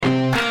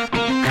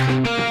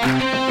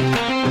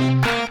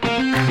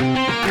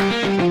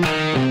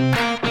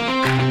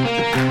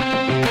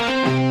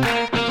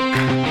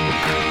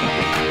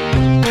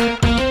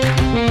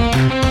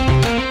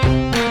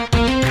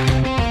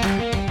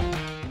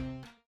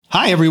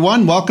Hi,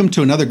 everyone. Welcome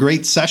to another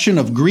great session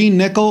of Green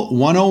Nickel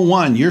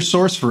 101, your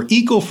source for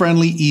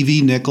eco-friendly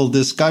EV nickel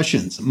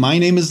discussions. My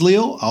name is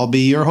Leo. I'll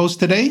be your host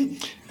today.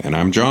 And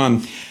I'm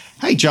John.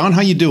 Hey, John.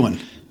 How you doing?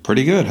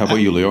 Pretty good. How about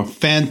you, Leo?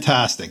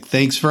 Fantastic.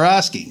 Thanks for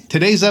asking.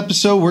 Today's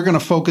episode, we're going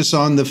to focus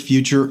on the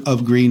future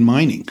of green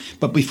mining.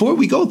 But before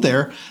we go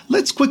there,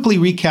 let's quickly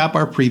recap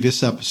our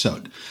previous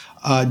episode.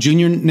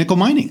 Junior nickel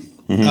mining.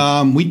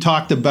 Mm-hmm. We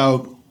talked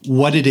about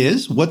what it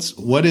is,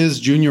 what is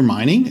junior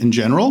mining in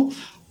general,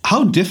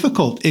 how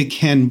difficult it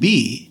can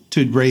be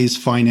to raise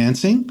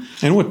financing.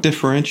 And what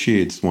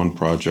differentiates one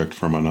project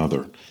from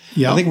another.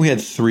 Yeah. I think we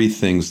had three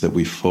things that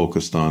we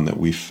focused on that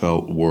we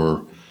felt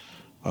were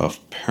of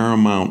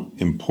paramount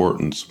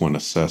importance when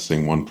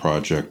assessing one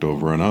project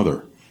over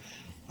another.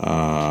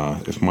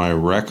 If my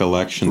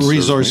recollection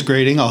Resource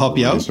grading, I'll help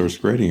you out. Resource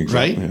grading,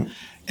 exactly. Right? Yeah.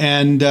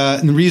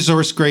 And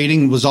resource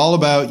grading was all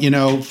about,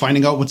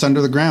 finding out what's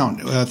under the ground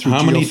through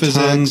How geophysics. many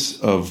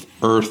tons of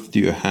earth do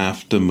you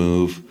have to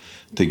move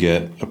to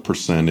get a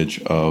percentage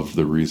of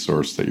the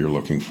resource that you're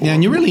looking for? Yeah,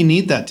 and you really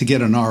need that to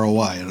get an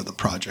ROI out of the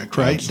project,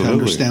 right? Absolutely.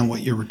 To understand what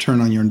your return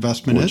on your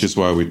investment Which is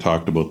why we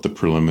talked about the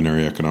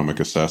preliminary economic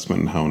assessment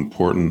and how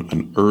important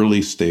an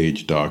early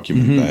stage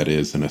document that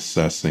is in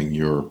assessing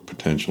your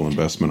potential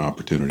investment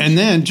opportunities. And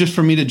then just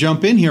for me to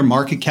jump in here,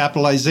 market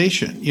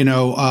capitalization.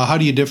 How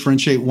do you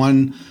differentiate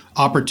one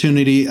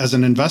opportunity as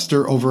an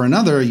investor over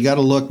another? You got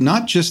to look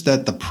not just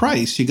at the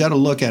price, you got to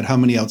look at how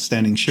many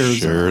outstanding shares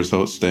Shares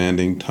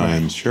outstanding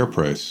times share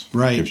price.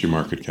 Right. Gives you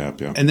market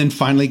cap, yeah. And then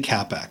finally,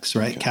 CapEx,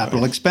 right?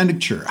 Capital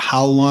expenditure.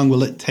 How long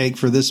will it take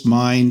for this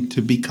mine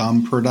to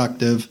become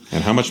productive?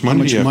 And how much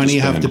money do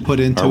you have to put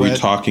into it? Are we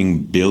talking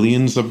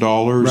billions of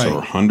dollars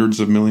or hundreds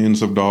of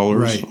millions of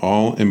dollars? Right.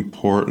 All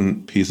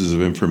important pieces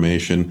of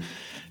information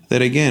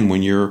that, again,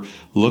 when you're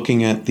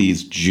looking at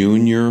these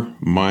junior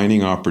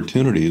mining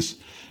opportunities,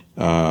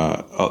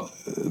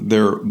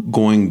 they're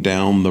going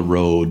down the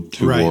road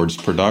towards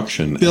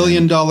production. $1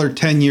 billion,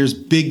 10 years,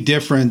 big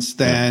difference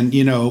than,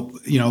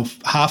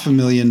 $500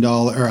 million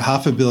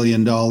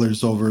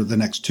over the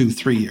next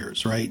 2-3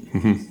 years, right?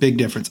 Mm-hmm. Big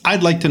difference.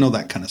 I'd like to know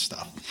that kind of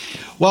stuff.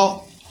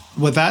 Well,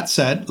 with that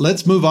said,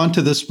 let's move on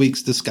to this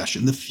week's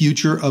discussion, the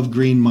future of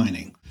green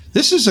mining.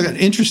 This is an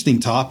interesting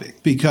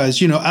topic because,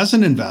 as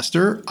an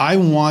investor, I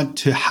want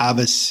to have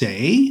a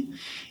say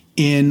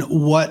in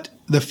what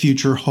the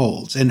future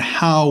holds and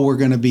how we're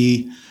going to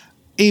be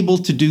able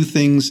to do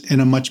things in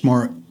a much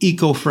more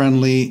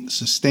eco-friendly,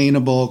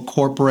 sustainable,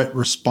 corporate,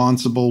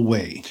 responsible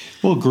way.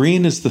 Well,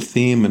 green is the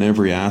theme in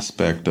every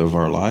aspect of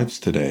our lives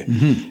today.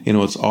 Mm-hmm.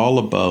 It's all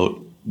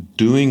about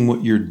doing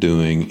what you're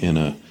doing in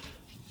a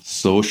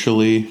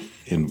socially,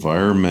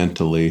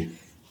 environmentally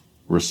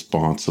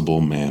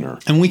responsible manner.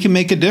 And we can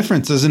make a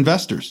difference as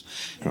investors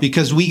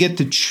because we get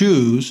to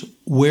choose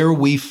where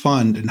we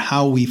fund and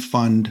how we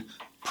fund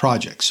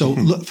projects. So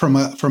look, from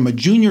a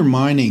junior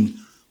mining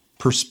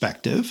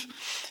perspective,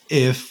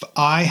 if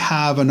I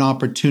have an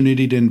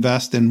opportunity to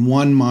invest in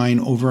one mine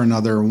over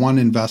another, or one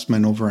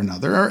investment over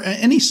another, or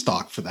any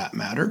stock for that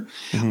matter,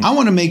 I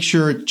want to make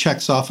sure it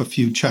checks off a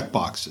few check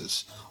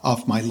boxes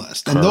off my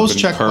list. And those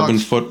check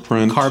boxes,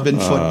 footprint,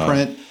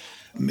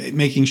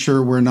 making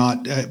sure we're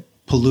not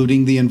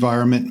polluting the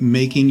environment,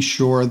 making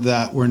sure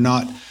that we're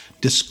not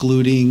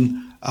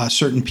discluding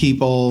certain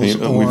peoples.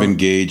 We've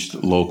engaged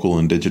local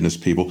indigenous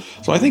people.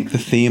 So I think the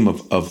theme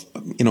of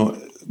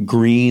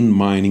green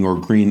mining or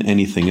green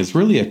anything is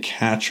really a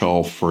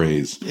catch-all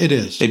phrase. It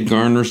is. It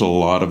garners a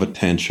lot of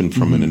attention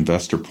from an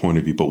investor point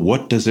of view, but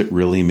what does it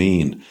really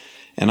mean?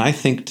 And I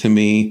think to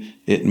me,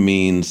 it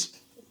means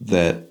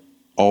that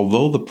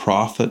although the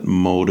profit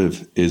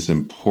motive is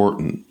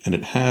important, and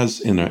it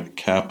has in a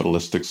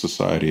capitalistic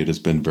society, it has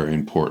been very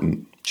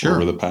important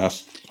over the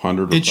past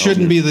 100 or it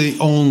shouldn't be the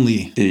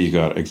only. You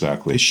got it,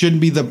 exactly. It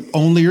shouldn't be the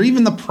only or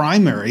even the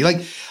primary.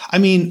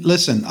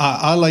 Listen,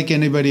 I like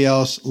anybody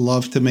else,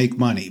 love to make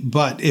money.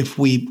 But if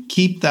we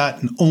keep that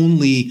and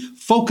only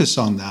focus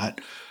on that,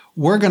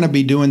 we're going to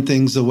be doing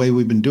things the way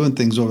we've been doing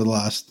things over the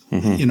last,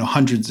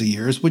 hundreds of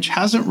years, which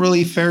hasn't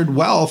really fared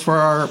well for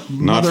our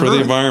Not for Earth.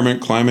 The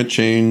environment, climate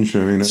change.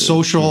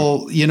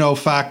 Social,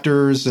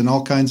 factors and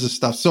all kinds of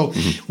stuff. So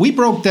we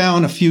broke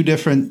down a few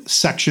different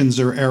sections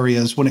or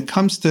areas when it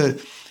comes to,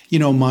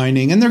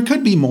 mining. And there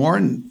could be more.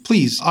 And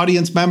please,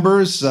 audience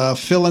members,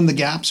 fill in the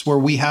gaps where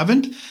we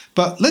haven't.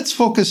 But let's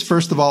focus,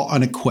 first of all,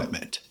 on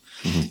equipment.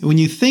 Mm-hmm. When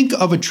you think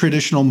of a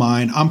traditional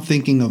mine, I'm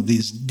thinking of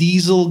these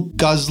diesel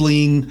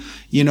guzzling,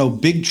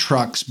 big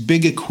trucks,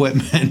 big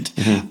equipment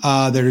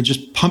that are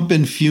just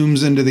pumping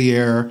fumes into the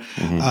air.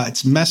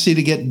 It's messy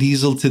to get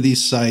diesel to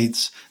these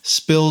sites.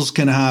 Spills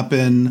can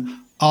happen,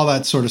 all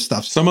that sort of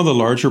stuff. Some of the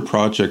larger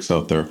projects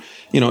out there,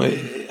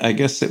 I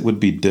guess it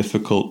would be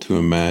difficult to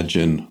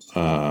imagine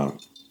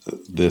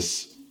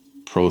this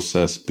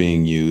process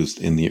being used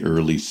in the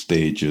early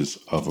stages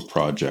of a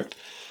project.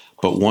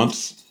 But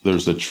once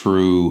there's a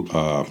true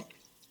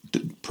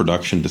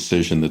production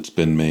decision that's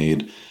been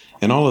made,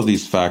 and all of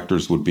these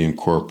factors would be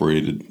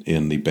incorporated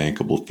in the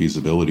bankable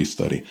feasibility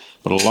study.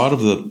 But a lot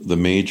of the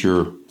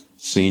major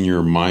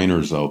senior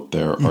miners out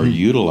there are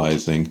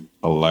utilizing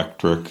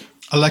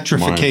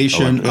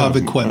electrification of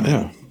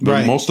equipment.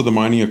 Right. Most of the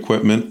mining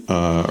equipment,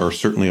 or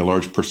certainly a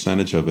large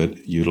percentage of it,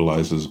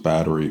 utilizes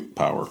battery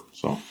power.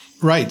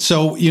 Right.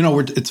 So,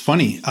 it's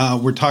funny.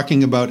 We're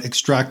talking about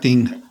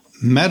extracting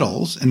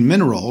metals and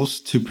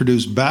minerals to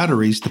produce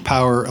batteries to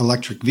power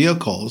electric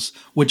vehicles,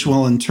 which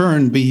will in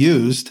turn be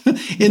used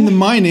in the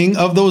mining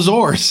of those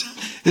ores.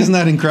 Isn't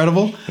that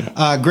incredible?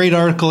 Yeah. Great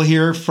article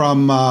here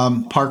from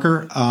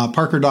Parker,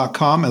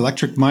 Parker.com.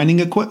 Electric mining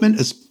equipment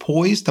is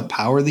poised to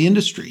power the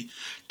industry.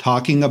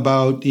 Talking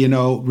about,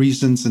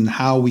 reasons and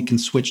how we can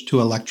switch to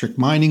electric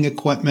mining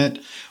equipment.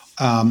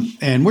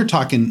 And we're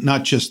talking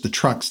not just the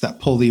trucks that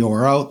pull the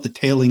ore out, the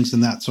tailings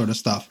and that sort of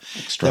stuff,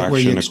 where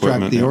you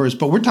extract the ores,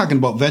 but we're talking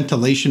about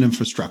ventilation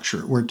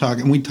infrastructure.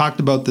 We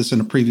talked about this in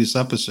a previous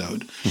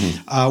episode.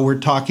 We're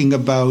talking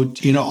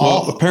about,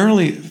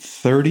 apparently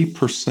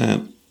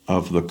 30%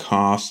 of the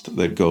cost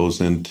that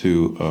goes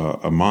into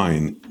a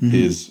mine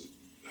is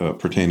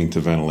pertaining to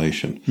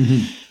ventilation.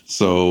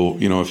 So,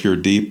 if you're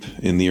deep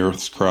in the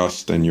Earth's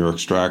crust and you're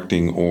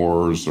extracting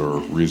ores or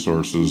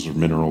resources or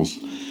minerals,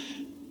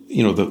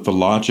 the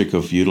logic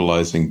of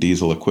utilizing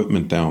diesel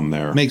equipment down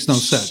there makes no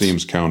sense.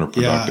 Seems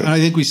counterproductive. Yeah, and I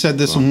think we said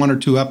this in 1 or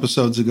 2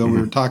 episodes ago. We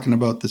were talking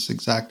about this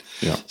exact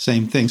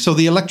same thing. So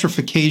the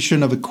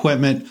electrification of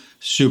equipment,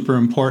 super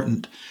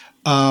important.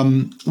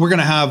 We're going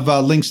to have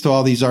links to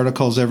all these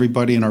articles,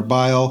 everybody, in our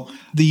bio.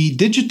 The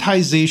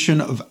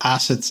digitization of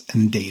assets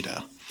and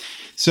data.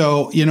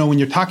 So, when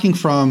you're talking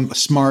from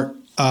smart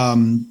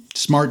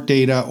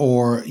data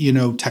or,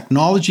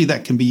 technology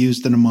that can be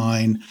used in a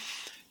mine,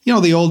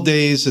 the old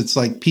days, it's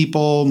like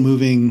people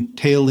moving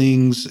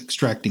tailings,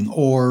 extracting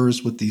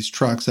ores with these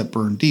trucks that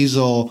burn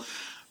diesel.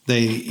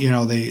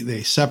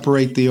 They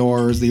separate the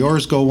ores. The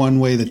ores go one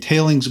way, the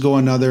tailings go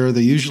another.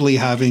 They're usually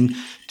having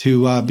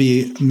to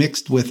be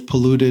mixed with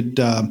polluted,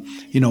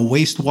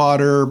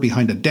 wastewater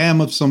behind a dam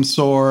of some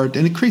sort,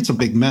 and it creates a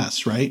big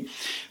mess, right?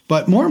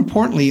 But more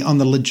importantly, on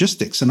the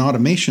logistics and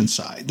automation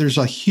side, there's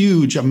a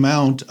huge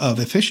amount of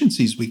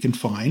efficiencies we can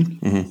find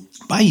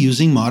by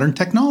using modern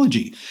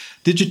technology.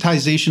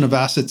 Digitization of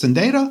assets and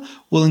data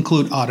will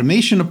include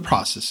automation of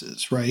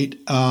processes, right?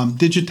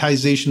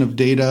 Digitization of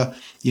data,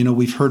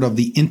 we've heard of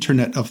the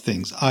Internet of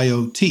Things,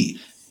 IoT,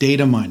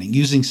 data mining,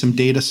 using some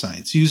data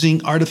science,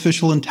 using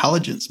artificial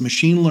intelligence,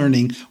 machine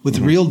learning with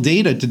real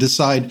data to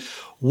decide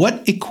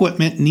what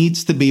equipment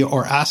needs to be,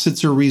 or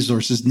assets or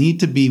resources need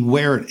to be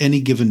where at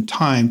any given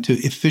time to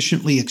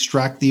efficiently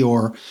extract the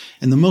ore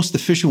in the most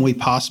efficient way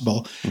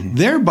possible,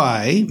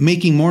 thereby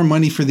making more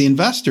money for the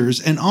investors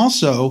and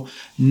also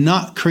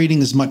not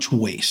creating as much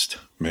waste.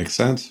 Makes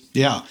sense.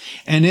 Yeah.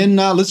 And then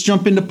let's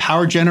jump into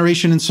power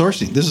generation and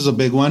sourcing. This is a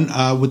big one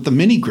with the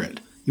mini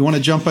grid. You want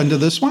to jump into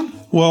this one?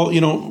 Well,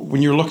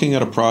 when you're looking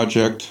at a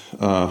project,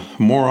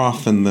 more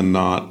often than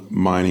not,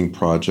 mining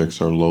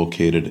projects are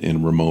located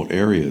in remote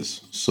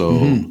areas.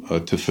 So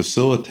to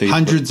facilitate...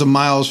 Hundreds of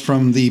miles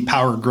from the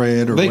power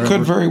grid or whatever. They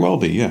could very well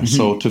be, yeah.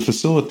 So to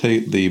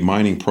facilitate the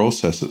mining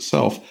process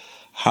itself,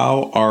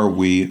 how are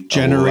we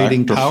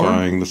generating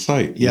electrifying power? The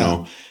site?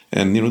 Yeah.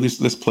 And,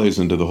 this plays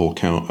into the whole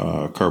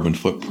carbon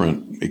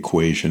footprint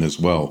equation as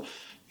well.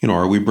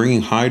 Are we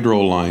bringing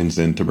hydro lines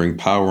in to bring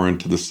power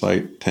into the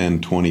site 10,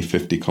 20,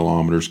 50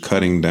 kilometers,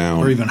 cutting down...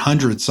 Or even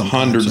hundreds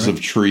sometimes, hundreds right?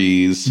 of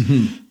trees,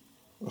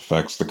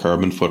 affects the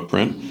carbon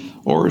footprint?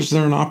 Or is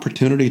there an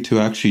opportunity to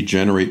actually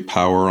generate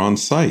power on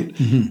site?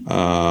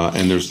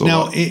 And there's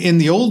in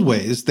the old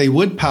ways, they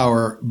would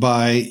power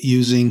by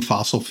using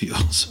fossil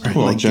fuels, right?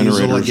 Well, like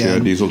generators,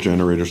 diesel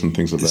generators and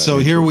things of that. So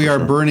here we are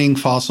burning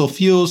fossil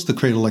fuels to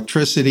create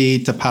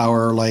electricity, to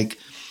power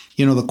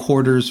the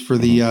quarters for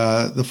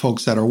the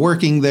folks that are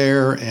working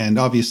there. And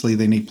obviously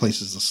they need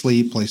places to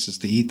sleep, places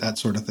to eat, that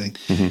sort of thing.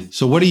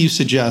 So what do you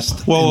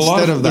suggest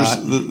instead of that?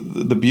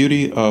 The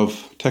beauty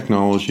of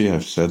technology,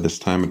 I've said this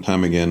time and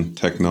time again,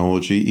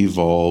 technology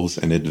evolves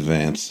and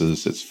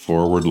advances. It's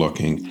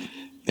forward-looking.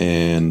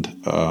 And,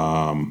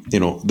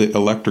 the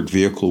electric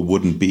vehicle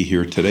wouldn't be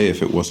here today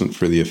if it wasn't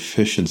for the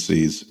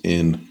efficiencies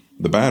in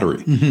the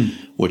battery,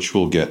 which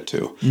we'll get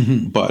to.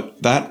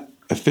 But that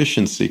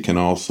efficiency can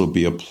also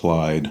be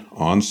applied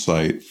on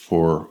site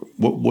for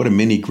what a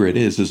mini grid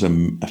is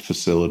a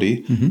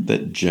facility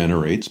that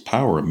generates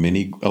power, a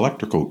mini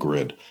electrical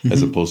grid,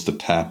 as opposed to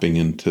tapping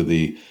into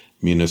the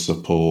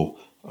municipal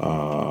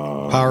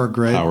power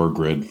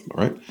grid,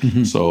 right?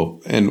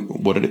 So, and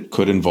what it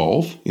could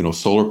involve,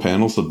 solar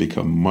panels have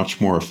become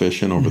much more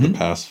efficient over the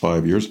past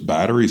 5 years.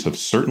 Batteries have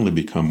certainly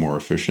become more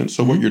efficient.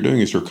 So what you're doing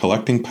is you're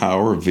collecting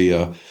power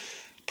via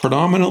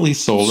predominantly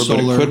solar,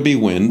 but it could be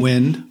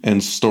wind,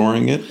 and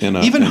storing it in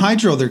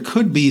hydro. There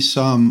could be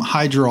some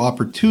hydro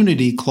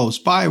opportunity close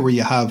by where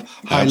you have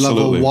high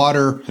level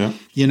water,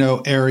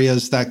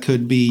 areas that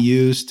could be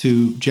used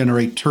to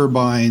generate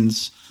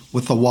turbines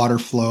with the water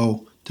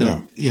flow.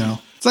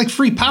 It's like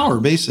free power,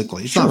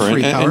 basically. It's not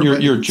free power,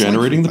 and you're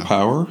generating the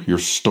power. You're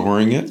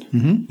storing it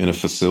in a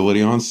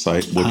facility on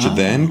site, which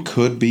then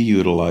could be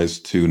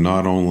utilized to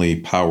not only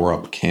power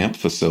up camp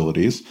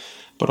facilities,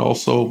 but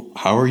also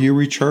how are you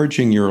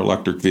recharging your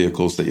electric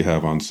vehicles that you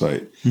have on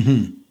site?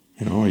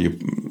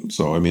 It's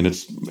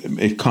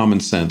a common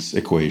sense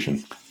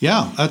equation.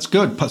 Yeah, that's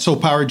good. So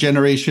power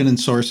generation and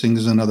sourcing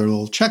is another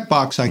little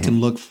checkbox I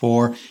can look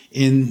for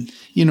in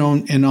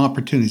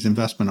opportunities,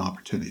 investment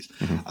opportunities.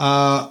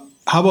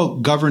 How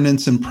about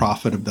governance and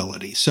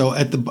profitability? So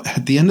at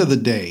the end of the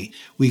day,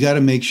 we got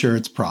to make sure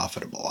it's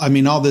profitable. I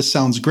mean, all this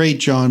sounds great,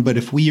 John, but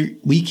if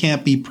we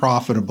can't be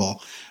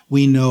profitable,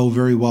 we know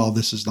very well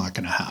this is not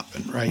going to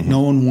happen, right? No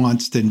one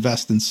wants to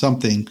invest in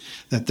something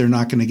that they're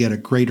not going to get a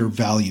greater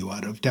value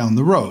out of down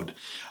the road.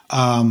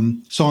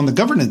 So on the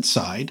governance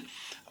side,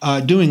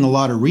 doing a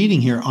lot of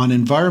reading here on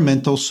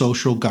environmental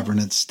social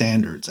governance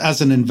standards. As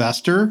an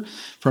investor,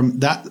 from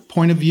that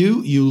point of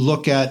view, you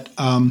look at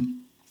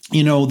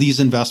these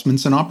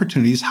investments and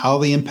opportunities, how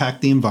they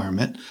impact the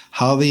environment,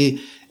 how they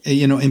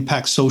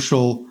impact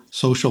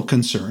social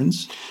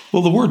concerns.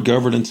 Well, the word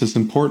governance is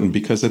important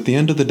because at the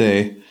end of the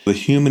day, the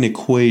human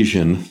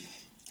equation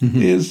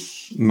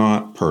is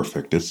not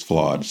perfect. It's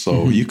flawed.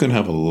 So you can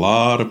have a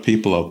lot of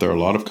people out there, a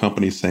lot of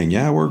companies saying,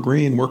 yeah, we're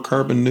green, we're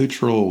carbon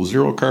neutral,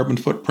 zero carbon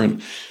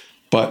footprint.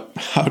 But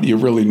how do you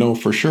really know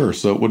for sure?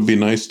 So it would be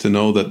nice to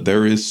know that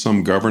there is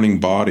some governing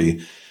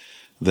body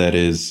that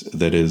is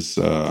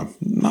I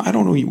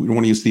don't know, we don't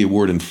want to use the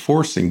word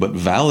enforcing, but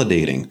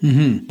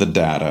validating the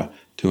data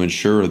to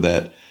ensure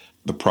that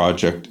the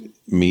project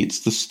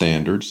meets the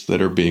standards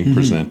that are being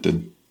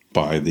presented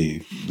by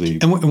the.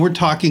 And we're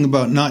talking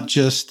about not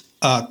just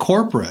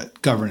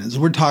corporate governance.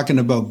 We're talking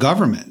about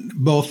government,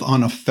 both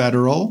on a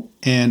federal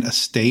and a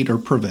state or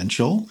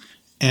provincial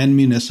and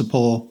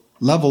municipal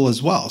level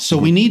as well. So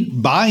we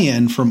need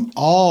buy-in from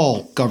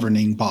all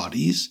governing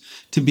bodies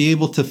to be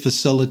able to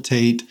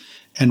facilitate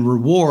and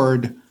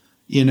reward,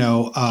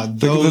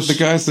 those the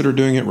guys that are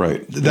doing it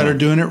right, are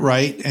doing it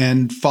right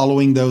and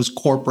following those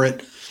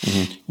corporate.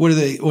 What do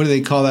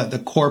they call that? The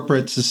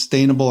corporate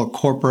sustainable or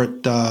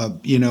corporate,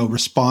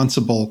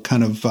 responsible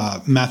kind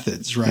of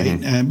methods,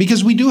 right? And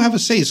because we do have a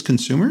say as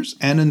consumers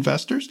and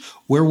investors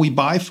where we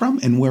buy from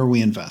and where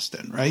we invest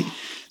in, right?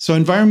 So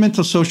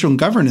environmental, social, and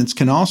governance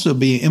can also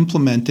be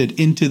implemented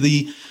into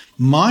the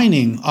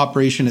mining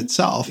operation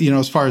itself.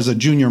 As far as a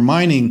junior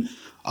mining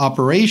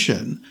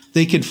operation,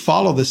 they could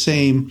follow the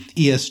same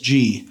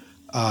ESG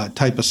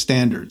type of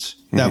standards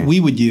that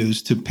we would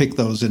use to pick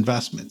those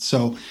investments.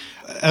 So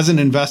as an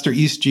investor,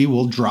 ESG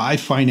will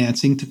drive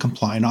financing to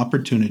compliant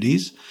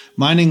opportunities.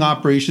 Mining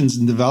operations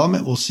and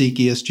development will seek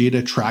ESG to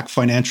attract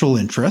financial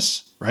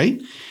interests,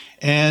 right?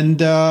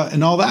 And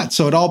all that.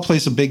 So it all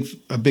plays a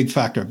big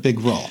factor, a big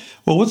role.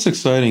 Well, what's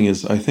exciting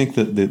is I think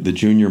that the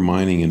junior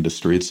mining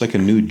industry, it's like a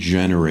new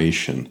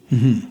generation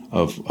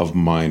of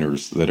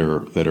miners that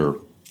are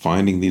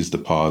finding these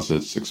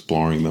deposits,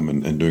 exploring them,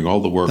 and doing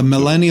all the work. The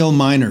millennial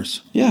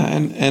miners. Yeah,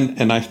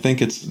 and I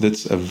think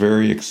it's a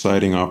very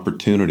exciting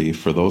opportunity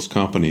for those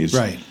companies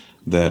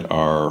that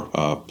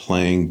are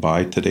playing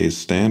by today's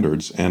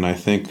standards. And I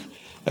think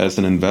as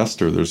an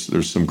investor,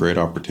 there's some great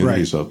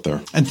opportunities out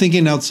there. And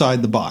thinking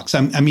outside the box.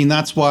 I mean,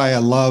 that's why I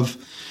love,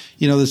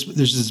 there's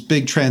this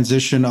big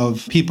transition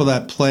of people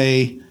that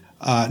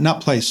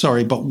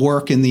but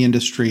work in the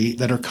industry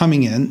that are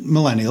coming in,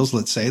 millennials,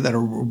 let's say, that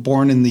are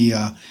born in the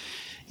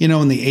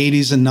in the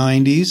 80s and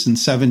 90s and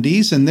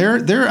 70s, and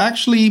they're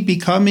actually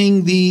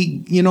becoming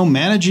the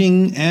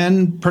managing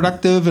and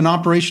productive and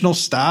operational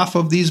staff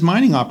of these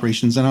mining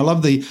operations. And I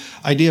love the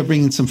idea of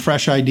bringing some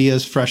fresh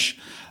ideas, fresh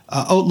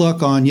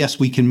outlook on, yes,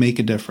 we can make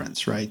a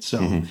difference, right?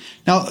 So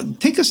now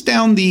take us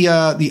down the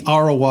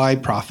ROI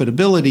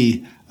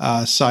profitability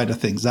side of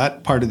things,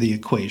 that part of the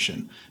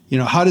equation.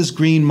 How does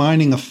green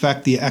mining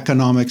affect the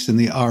economics and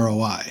the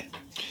ROI?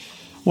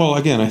 Well,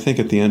 again, I think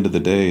at the end of the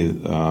day,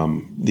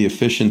 the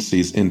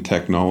efficiencies in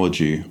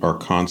technology are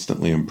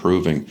constantly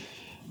improving.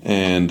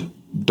 And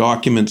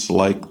documents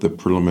like the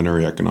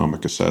Preliminary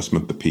Economic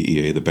Assessment, the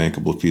PEA, the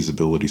Bankable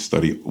Feasibility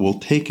Study, will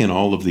take in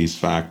all of these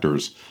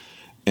factors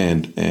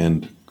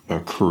and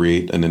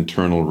create an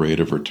internal rate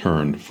of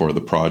return for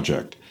the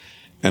project.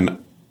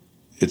 And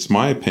it's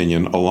my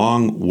opinion,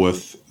 along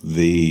with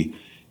the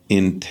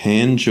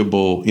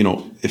intangible,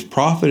 if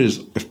profit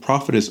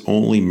is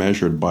only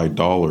measured by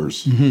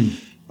dollars,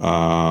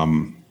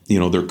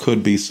 there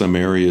could be some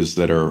areas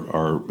that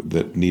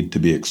that need to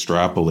be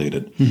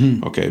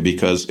extrapolated. Okay,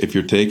 because if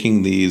you're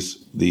taking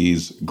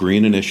these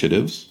green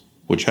initiatives,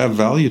 which have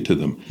value to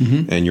them,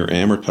 and you're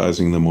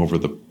amortizing them over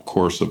the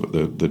course of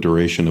the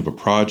duration of a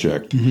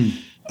project,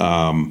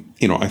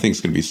 I think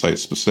it's going to be site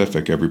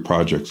specific. Every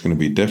project's going to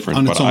be different.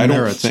 On its but own I don't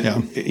merits,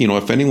 think,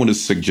 if anyone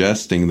is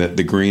suggesting that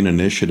the green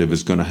initiative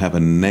is going to have a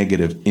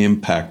negative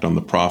impact on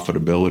the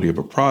profitability of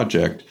a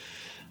project,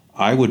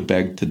 I would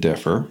beg to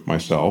differ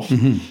myself.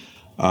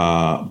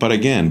 But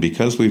again,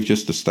 because we've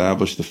just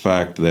established the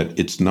fact that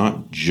it's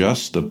not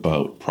just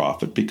about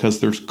profit, because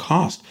there's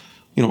cost.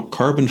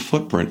 carbon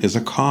footprint is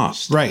a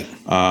cost. Right.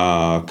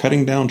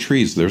 Cutting down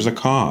trees, there's a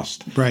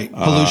cost. Right.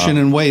 Pollution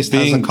and waste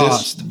has a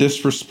cost. Being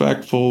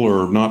disrespectful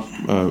or not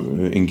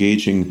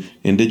engaging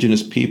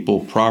Indigenous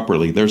people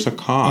properly, there's a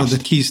cost. Or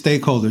the key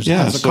stakeholders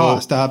has a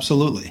cost.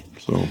 Absolutely.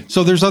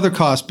 So there's other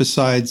costs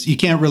besides. You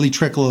can't really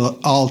trickle it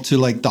all to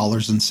like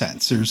dollars and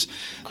cents.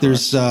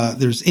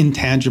 There's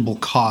intangible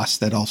costs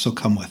that also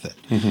come with it.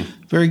 Mm-hmm.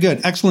 Very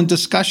good. Excellent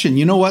discussion.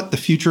 You know what? The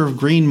future of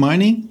green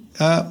mining,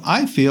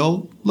 I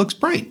feel, looks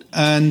bright.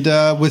 And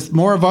with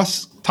more of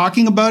us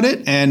talking about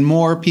it and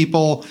more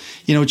people,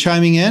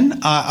 chiming in,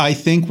 I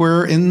think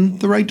we're in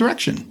the right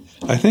direction.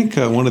 I think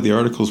one of the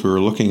articles we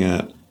were looking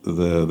at,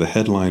 the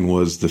headline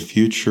was "The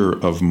future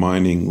of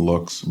mining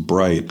looks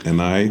bright," and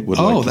I would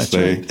like to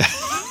say, right.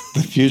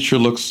 The future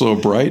looks so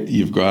bright,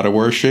 you've got to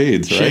wear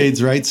shades, right?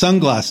 Shades, right?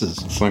 Sunglasses,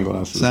 yeah.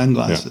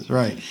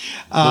 Right.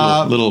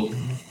 Little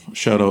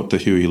shout out to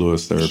Huey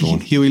Lewis there, everyone.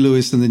 Huey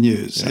Lewis in the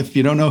news. Yeah. If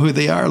you don't know who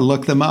they are,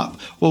 look them up.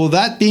 Well,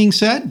 that being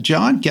said,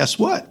 John, guess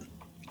what?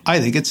 I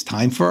think it's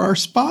time for our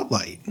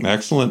Spotlight.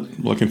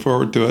 Excellent. Looking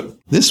forward to it.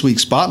 This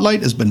week's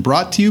Spotlight has been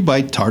brought to you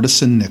by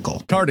Tardison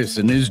Nickel.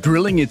 Tardison is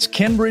drilling its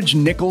Kenbridge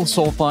Nickel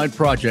Sulfide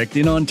project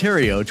in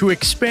Ontario to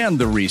expand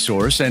the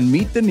resource and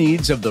meet the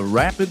needs of the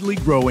rapidly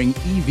growing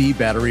EV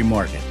battery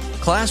market.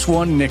 Class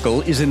 1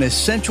 nickel is an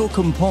essential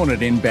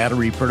component in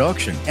battery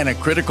production and a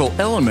critical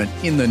element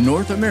in the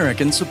North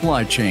American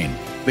supply chain.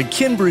 The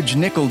Kenbridge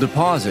nickel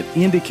deposit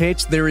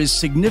indicates there is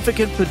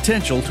significant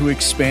potential to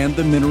expand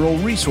the mineral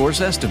resource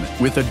estimate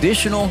with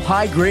additional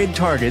high-grade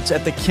targets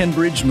at the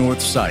Kenbridge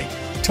North site.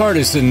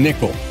 Tardison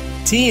Nickel,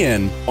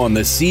 TN on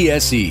the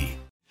CSE.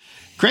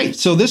 Great.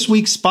 So this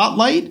week's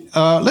Spotlight,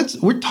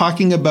 we're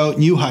talking about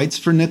new heights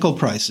for nickel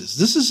prices.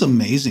 This is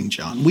amazing,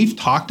 John. We've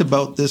talked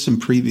about this in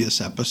previous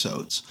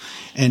episodes.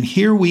 And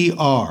here we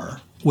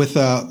are with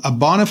a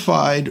bona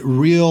fide,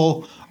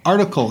 real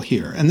article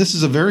here. And this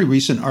is a very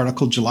recent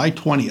article, July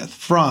 20th,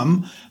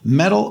 from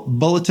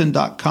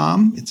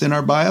metalbulletin.com. It's in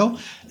our bio.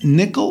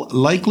 Nickel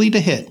likely to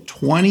hit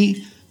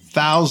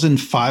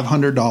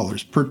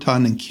 $20,500 per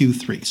ton in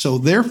Q3. So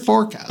they're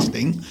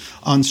forecasting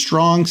on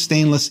strong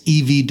stainless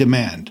EV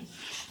demand.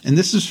 And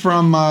this is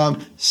from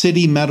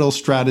Citi Metal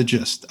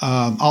strategist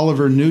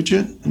Oliver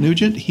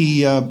Nugent.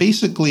 He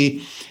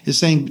basically is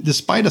saying,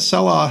 despite a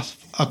sell-off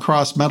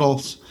across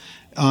metals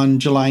on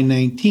July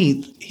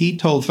 19th, he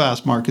told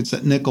Fast Markets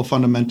that nickel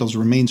fundamentals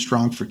remain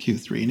strong for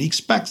Q3, and he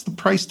expects the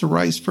price to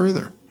rise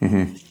further.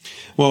 Mm-hmm.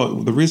 Well,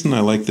 the reason I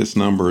like this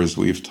number is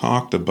we've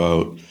talked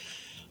about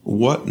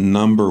what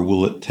number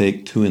will it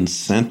take to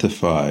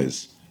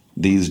incentivize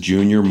these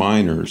junior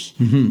miners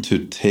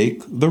to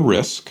take the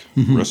risk,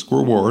 risk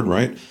reward,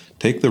 right?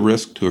 Take the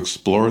risk to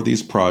explore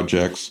these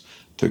projects,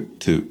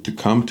 to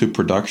come to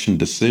production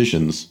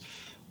decisions,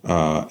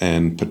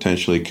 and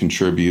potentially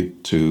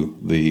contribute to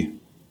the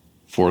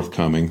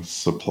forthcoming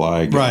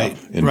supply gap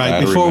in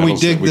battery before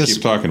metals we dig that we this,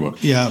 keep talking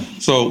about. Yeah.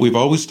 So we've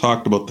always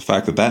talked about the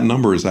fact that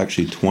number is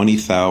actually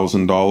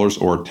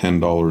 $20,000 or $10,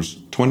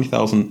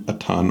 $20,000 a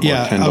ton or $10 per pound.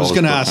 Yeah, I was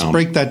going to ask,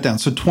 break that down.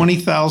 So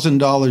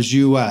 $20,000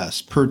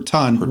 US per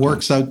ton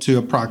works out to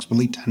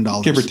approximately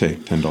 $10. Give or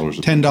take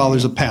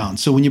 $10 a pound.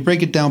 So when you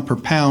break it down per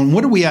pound,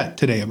 what are we at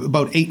today?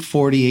 About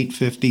 $8.40,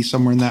 $8.50,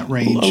 somewhere in that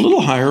range. A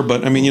little higher,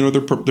 but I mean,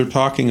 they're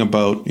talking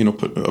about,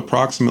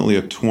 approximately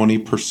a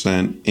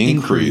 20%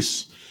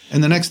 increase. In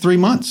the next 3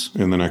 months.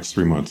 The next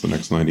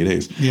 90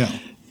 days. Yeah.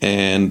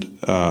 And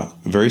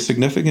very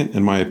significant,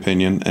 in my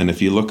opinion. And if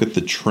you look at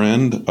the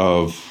trend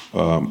of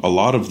a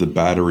lot of the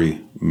battery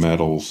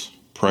metals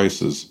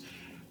prices,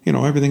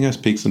 everything has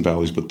peaks and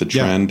valleys, but the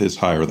trend is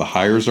higher. The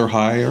highers are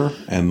higher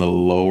and the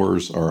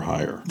lowers are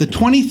higher. The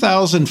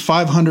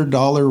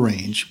 $20,500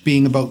 range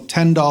being about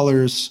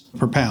 $10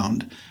 per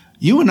pound.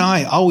 You and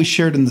I always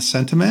shared in the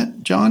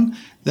sentiment, John,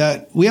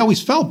 that we always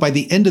felt by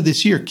the end of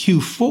this year,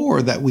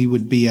 Q4, that we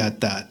would be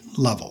at that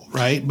level,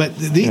 right? But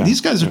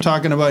these guys are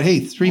talking about, hey,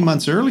 3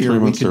 months earlier,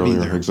 we could be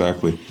there.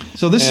 Exactly.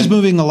 So this is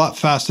moving a lot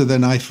faster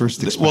than I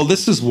first expected. Well,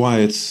 this is why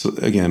it's,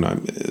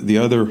 again, the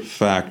other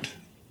fact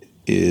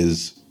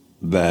is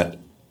that,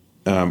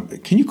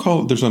 can you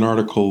call it, there's an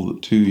article,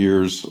 2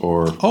 years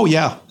or... Oh,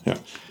 yeah. Yeah.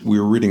 We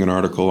were reading an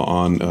article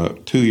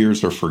on 2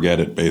 years or forget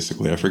it,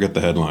 basically. I forget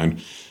the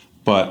headline.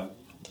 But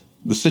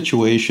the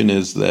situation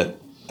is that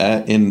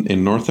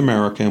in North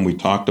America, and we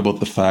talked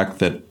about the fact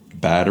that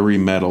battery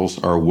metals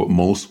are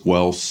most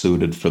well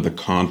suited for the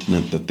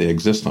continent that they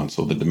exist on.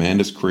 So the demand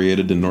is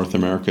created in North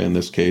America. In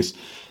this case,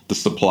 the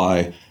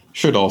supply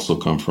should also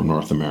come from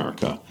North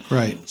America.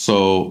 Right.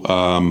 So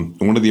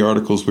one of the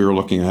articles we were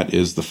looking at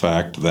is the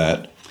fact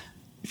that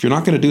if you're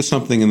not going to do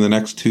something in the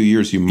next 2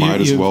 years, you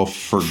might as well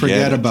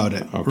forget about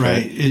it. Okay?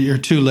 Right. You're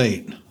too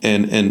late.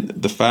 And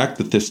the fact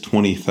that this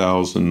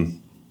 $20,000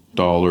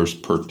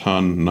 per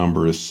ton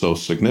number is so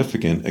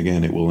significant,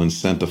 again, it will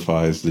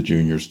incentivize the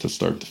juniors to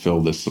start to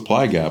fill this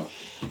supply gap,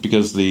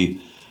 because the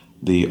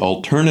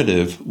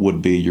alternative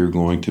would be you're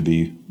going to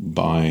be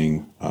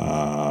buying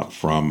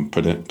from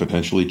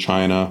potentially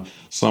China,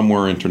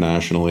 somewhere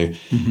internationally.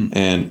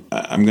 And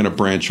I'm going to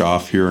branch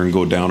off here and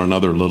go down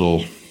another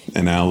little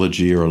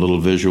analogy or a little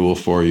visual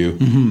for you.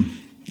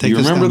 Do you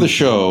remember the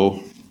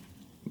show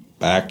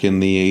back in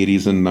the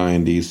 80s and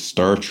 90s,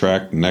 Star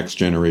Trek Next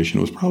Generation?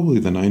 It was probably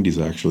the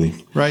 90s, actually.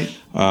 Right.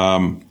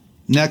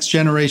 Next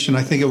Generation,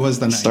 I think it was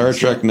the 90s. Star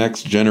Trek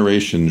Next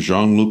Generation,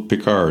 Jean-Luc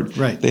Picard.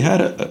 Right. They had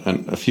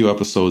a few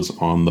episodes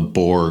on the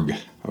Borg.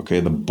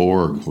 Okay, the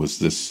Borg was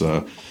this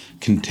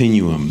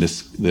continuum,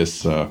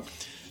 this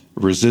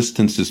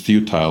resistance is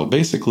futile.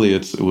 Basically,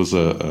 it was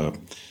a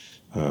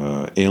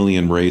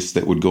alien race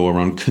that would go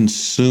around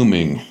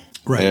consuming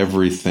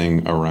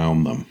everything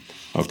around them.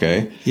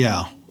 Okay?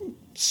 Yeah.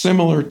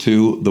 Similar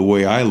to the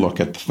way I look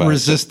at the fact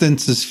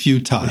resistance is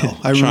futile.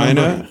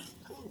 China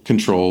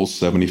controls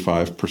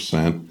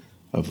 75%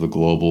 of the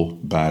global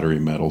battery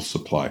metal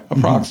supply,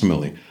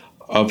 approximately,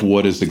 of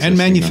what is existing. And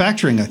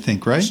manufacturing, I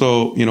think, right?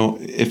 So,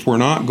 if we're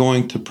not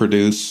going to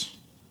produce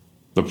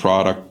the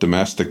product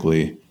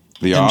domestically,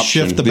 the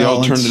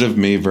alternative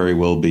may very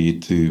well be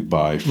to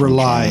buy from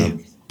China,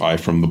 buy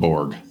from the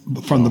Borg.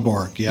 From the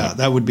Borg, yeah.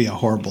 That would be a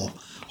horrible,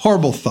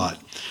 horrible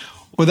thought.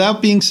 With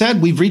that being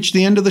said, we've reached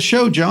the end of the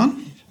show, John.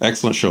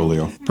 Excellent show,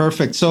 Leo.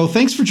 Perfect. So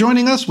thanks for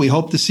joining us. We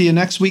hope to see you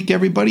next week,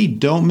 everybody.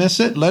 Don't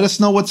miss it. Let us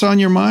know what's on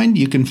your mind.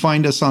 You can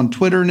find us on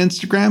Twitter and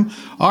Instagram.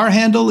 Our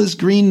handle is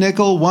Green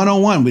Nickel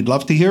 101. We'd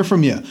love to hear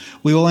from you.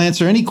 We will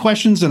answer any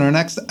questions in our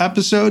next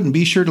episode, and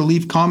be sure to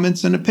leave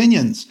comments and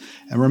opinions.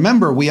 And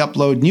remember, we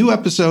upload new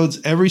episodes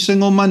every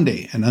single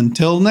Monday. And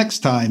until next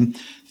time,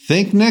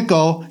 think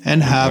nickel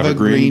and have a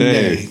green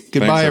day.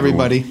 Goodbye,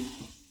 everybody.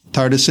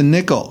 TARDIS and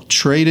nickel,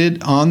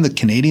 traded on the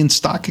Canadian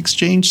Stock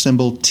Exchange,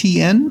 symbol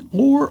TN,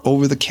 or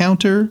over the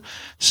counter,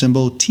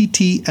 symbol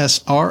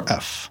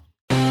TTSRF.